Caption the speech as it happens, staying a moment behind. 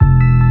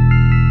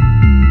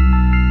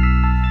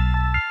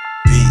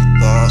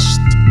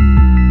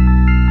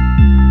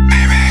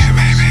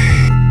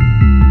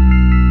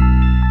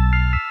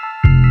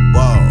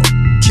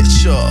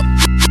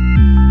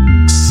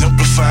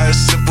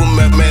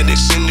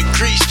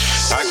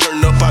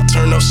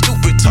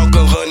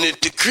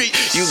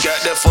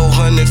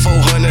that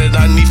 400,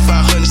 I need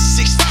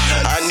 560.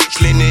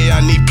 I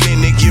need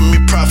plenty, give me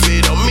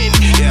profit a minute.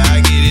 Yeah,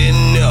 I get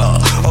in there.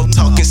 I'm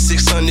talking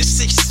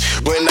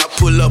 606. When I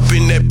pull up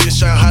in that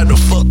bitch, how the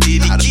fuck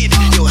did he get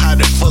it? Yo, how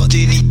the fuck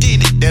did he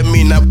did it? That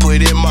mean I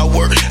put in my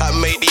work. I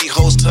made these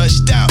hoes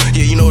touchdown.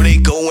 Yeah, you know they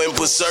going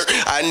berserk.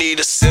 I need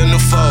a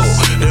centerfold.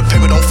 The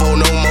paper don't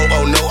fold no more.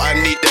 Oh no, I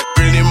need that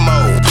pretty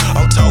more.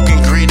 I'm talking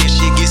gritty,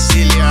 shit get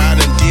silly. I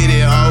done did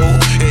it, oh.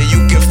 And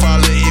you can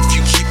follow if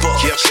you keep up.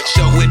 Yeah,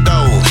 catch up with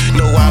those.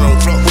 No, I don't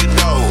fuck with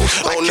those.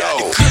 Oh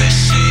no. Good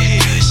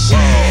shit.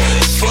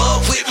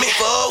 Fuck with me,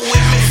 fuck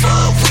with me,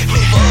 fuck with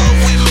me, fuck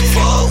with me,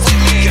 fuck with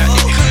me. Got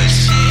the good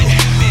shit.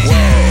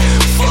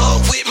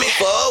 Fuck with me,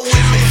 fuck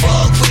with me,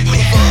 fuck with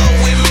me, fuck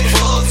with me,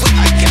 fuck with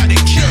me. I got the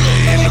killer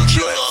in the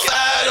blood.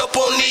 Slide up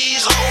on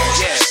these hoes.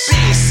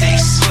 Being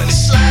 600,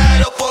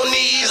 slide up on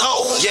these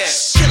hoes.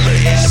 Killer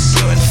in the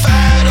blood.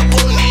 Fired up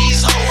on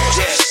these hoes.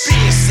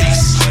 Being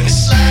 600,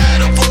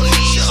 slide up on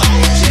these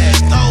hoes.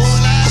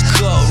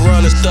 Cup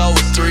runners, throw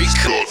with 3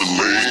 cups.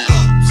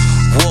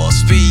 War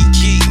speed,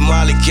 geek,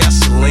 Molly,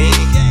 gasoline.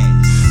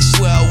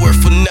 Swear I work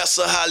for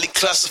NASA, highly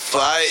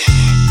classified.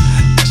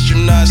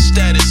 Astronaut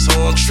status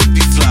on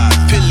trippy fly.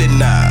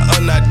 Pillin' eye,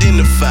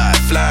 unidentified.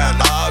 Flying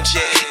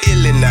object,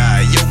 illin'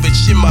 eye. Yo,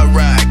 bitch in my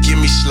ride, give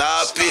me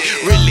sloppy.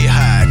 Really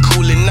high,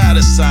 coolin' out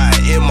of sight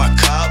in my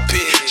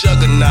cockpit.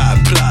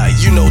 Juggernaut, ply,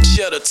 you know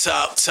cheddar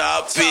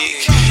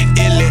topic.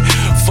 Illin',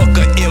 fuck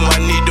a M, I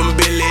need them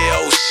Billy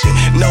Ocean.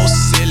 No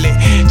ceiling,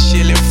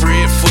 chillin',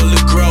 fridge full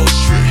of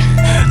grocery.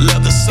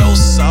 Leather so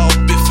soft,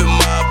 biff in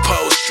my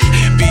upholstery.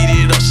 Beat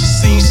it up, she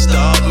seen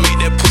star, make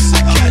that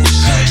pussy got you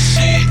good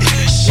shit.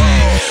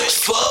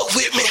 Fuck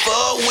with me,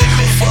 fuck with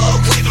me, fuck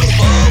with me,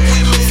 fuck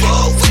with me,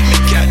 fuck with me,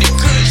 got the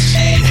good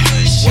shit.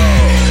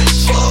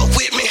 Fuck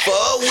with me,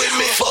 fuck with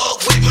me, fuck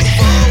with me,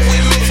 fuck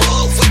with me,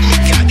 fuck with me,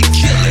 got the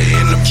killer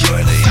in the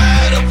blood.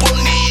 Fired up on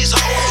these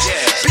hoes.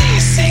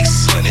 Being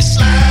 600,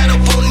 slide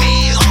up on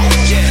these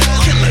hoes.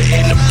 Killer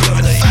in the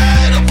blood.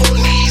 Fired up on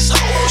these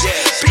hoes.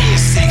 Being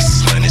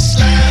 600,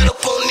 slide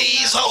up on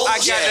these hoes. I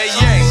got that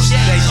yank,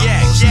 that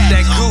yak,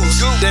 that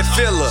goose, that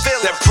filler,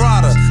 that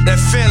Prada, that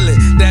Philly,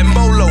 that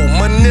Molo,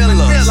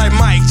 Manila, like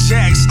Mike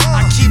Jackson.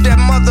 I keep that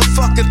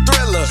motherfucking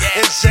Thriller.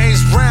 And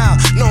James Brown,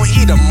 no,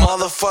 he the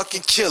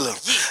motherfucking killer.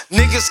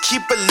 Niggas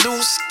keep it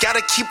loose,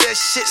 gotta keep that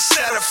shit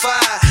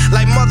certified.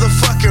 Like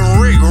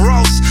motherfucking Rick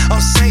Ross,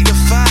 I'm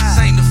sanctified.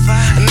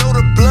 I know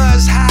the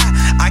blood's high,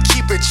 I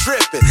keep it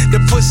drippin'. The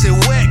pussy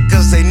wet,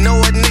 cause they know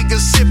a nigga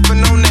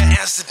sippin' on that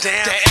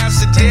Amsterdam. That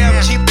Amsterdam,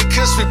 keep it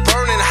cause we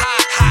burnin'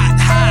 hot, hot,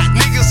 hot.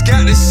 Niggas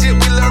got this shit,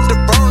 we love to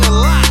burn a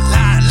lot,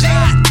 lot,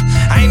 lot.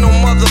 I ain't no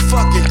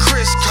motherfucking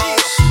Chris Coast.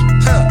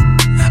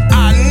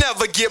 I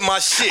never get my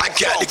shit. I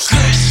got the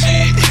good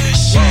shit.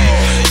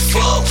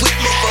 Fuck with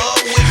me,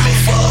 fuck with me,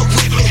 fuck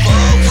with me,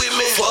 fuck with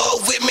me,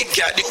 fuck with me,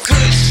 got the good